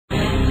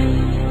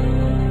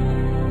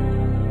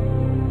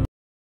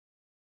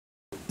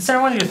Sarah,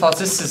 what are your thoughts?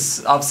 This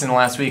is obviously in the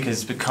last week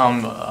has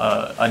become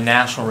a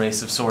national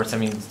race of sorts. I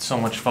mean, so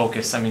much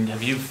focus. I mean,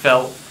 have you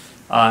felt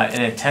it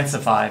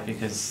intensified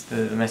because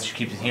the message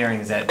you keep hearing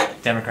is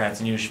that Democrats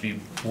and you should be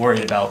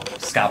worried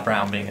about Scott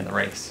Brown being in the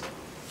race?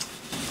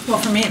 Well,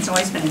 for me, it's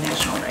always been a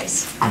national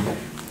race.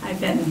 I've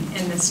been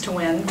in this to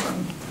win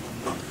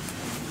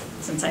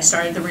since I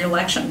started the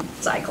re-election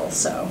cycle,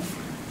 so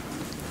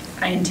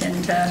I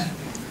intend to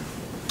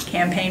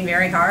campaign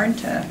very hard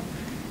to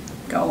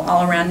go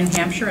all around New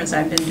Hampshire as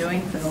I've been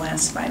doing for the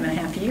last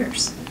 5.5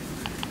 years.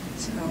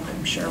 So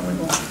I'm sure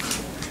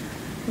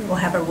we will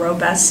have a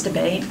robust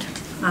debate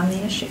on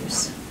the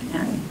issues.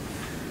 And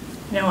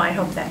you know, I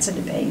hope that's a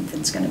debate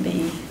that's going to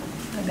be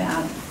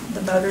about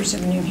the voters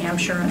of New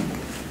Hampshire and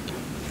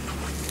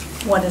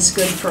what is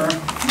good for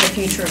the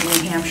future of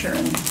New Hampshire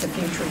and the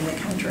future of the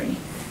country.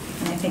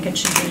 And I think it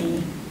should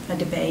be a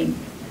debate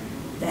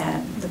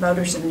that the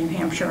voters of New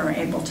Hampshire are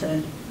able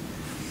to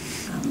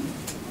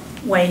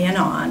weigh in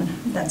on,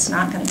 that's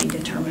not going to be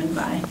determined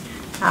by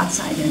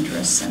outside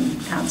interests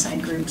and outside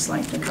groups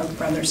like the Koch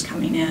brothers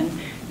coming in.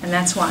 And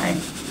that's why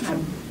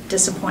I'm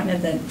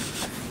disappointed that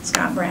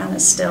Scott Brown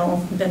has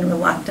still been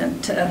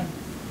reluctant to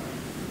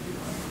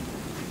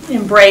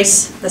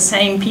embrace the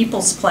same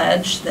People's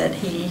Pledge that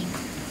he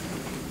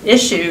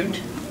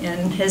issued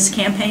in his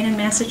campaign in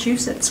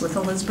Massachusetts with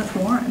Elizabeth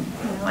Warren.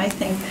 You know, I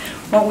think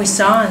what we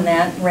saw in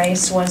that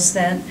race was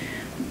that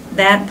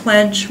that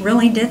pledge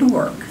really did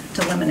work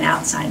to limit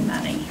outside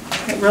money.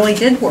 It really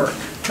did work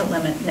to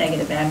limit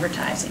negative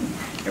advertising.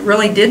 It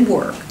really did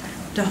work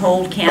to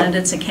hold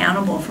candidates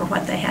accountable for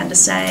what they had to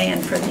say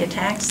and for the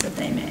attacks that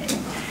they made.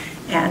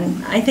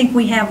 And I think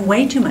we have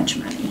way too much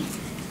money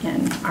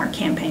in our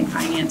campaign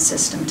finance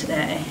system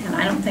today. And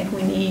I don't think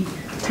we need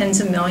tens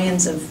of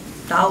millions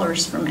of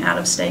dollars from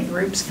out-of-state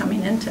groups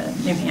coming into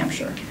New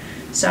Hampshire.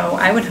 So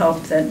I would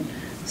hope that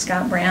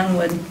Scott Brown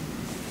would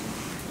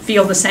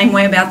feel the same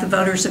way about the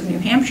voters of New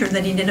Hampshire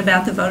that he did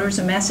about the voters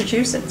of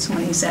Massachusetts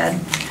when he said,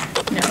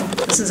 you know,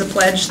 this is a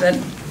pledge that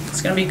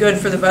it's going to be good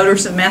for the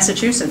voters of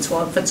Massachusetts.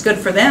 Well, if it's good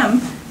for them,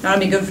 it ought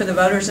to be good for the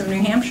voters of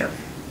New Hampshire.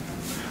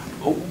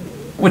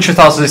 What's your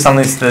thoughts on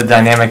this, the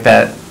dynamic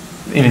that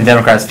even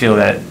Democrats feel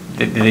that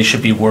they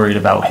should be worried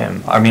about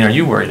him? I mean, are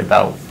you worried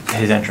about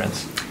his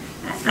entrance?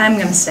 I'm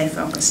going to stay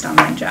focused on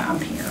my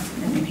job here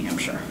in New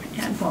Hampshire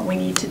and what we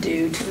need to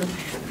do to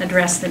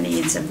address the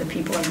needs of the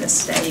people of this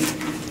state.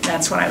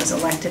 That's what I was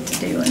elected to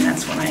do, and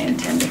that's what I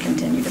intend to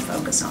continue to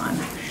focus on.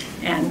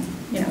 And,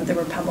 you know, the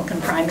Republican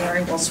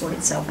primary will sort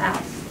itself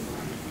out.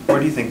 Where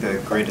do you think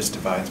the greatest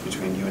divides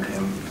between you and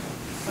him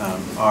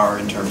are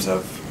in terms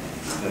of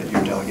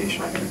your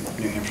delegation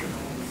in New Hampshire?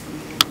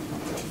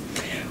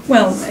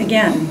 Well,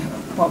 again,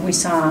 what we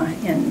saw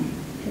in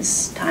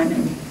his time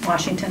in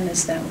Washington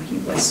is that he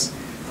was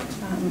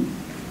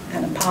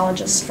an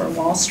apologist for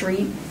Wall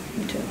Street.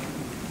 He took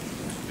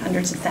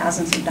hundreds of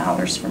thousands of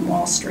dollars from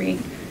Wall Street.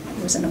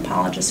 He was an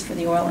apologist for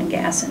the oil and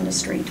gas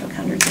industry, took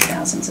hundreds of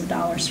thousands of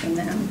dollars from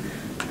them.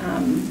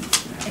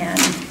 And,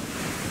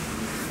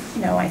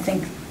 you know, I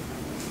think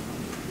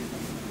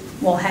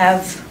we'll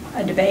have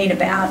a debate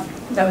about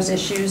those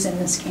issues in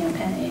this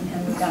campaign,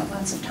 and we've got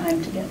lots of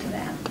time to get to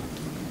that.